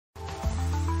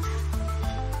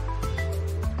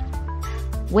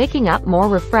waking up more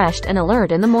refreshed and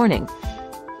alert in the morning.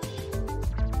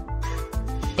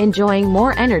 Enjoying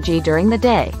more energy during the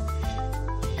day.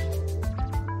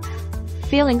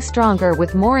 Feeling stronger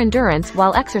with more endurance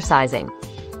while exercising.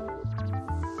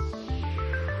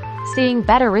 Seeing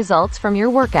better results from your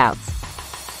workouts.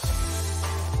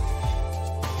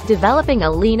 Developing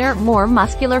a leaner, more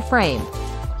muscular frame.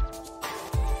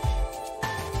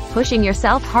 Pushing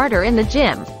yourself harder in the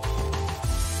gym.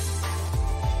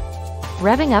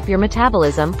 Revving up your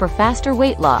metabolism for faster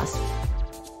weight loss.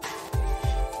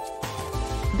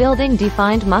 Building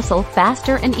defined muscle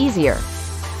faster and easier.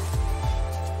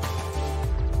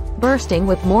 Bursting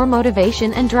with more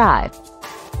motivation and drive.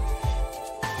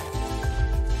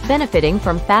 Benefiting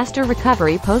from faster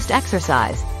recovery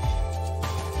post-exercise.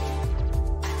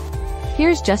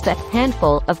 Here's just a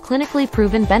handful of clinically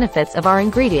proven benefits of our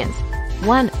ingredients.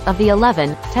 1 of the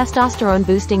 11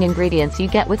 testosterone-boosting ingredients you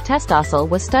get with Testosil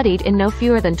was studied in no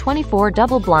fewer than 24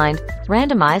 double-blind,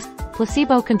 randomized,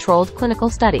 placebo-controlled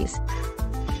clinical studies.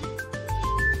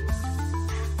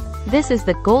 This is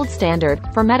the gold standard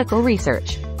for medical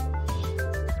research.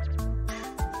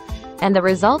 And the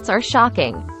results are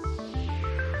shocking.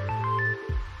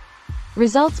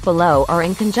 Results below are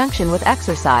in conjunction with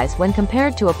exercise when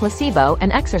compared to a placebo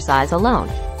and exercise alone.